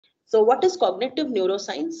So what is cognitive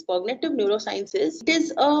neuroscience? Cognitive neuroscience is, it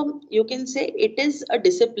is you can say it is a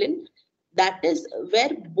discipline that is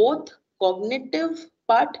where both cognitive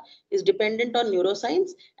part is dependent on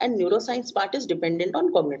neuroscience and neuroscience part is dependent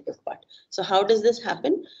on cognitive part. So how does this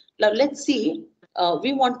happen? Now let's see.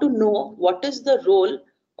 We want to know what is the role,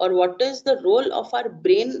 or what is the role of our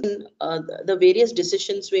brain in the various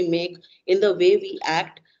decisions we make, in the way we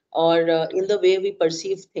act, or in the way we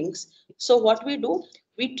perceive things. So what we do,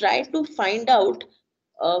 we try to find out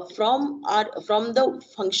from the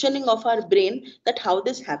functioning of our brain, that how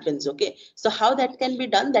this happens. Okay, so how that can be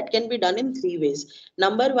done? That can be done in three ways.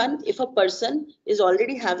 Number one, if a person is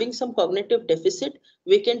already having some cognitive deficit,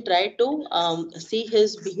 we can try to see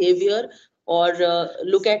his behavior, or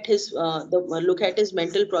look at his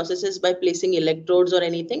mental processes by placing electrodes or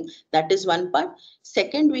anything. That is one part.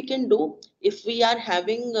 Second, we can do, if we are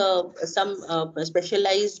having some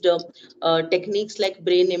specialized techniques like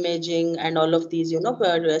brain imaging and all of these,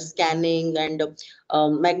 scanning and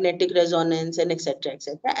magnetic resonance and etc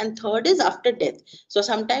etc. And third is after death. So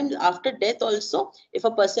sometimes after death also, if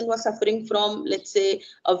a person was suffering from, let's say,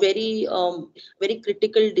 a very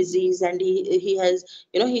critical disease, and he has,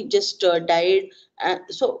 he just died,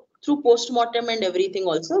 so through postmortem and everything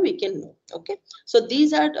also we can know. Okay, so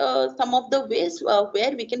these are some of the ways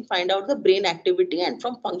where we can find out the brain activity, and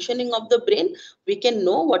from functioning of the brain we can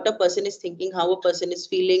know what a person is thinking, how a person is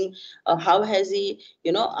feeling, how has he,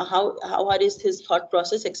 how are his thought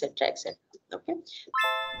process, etc etc. Okay.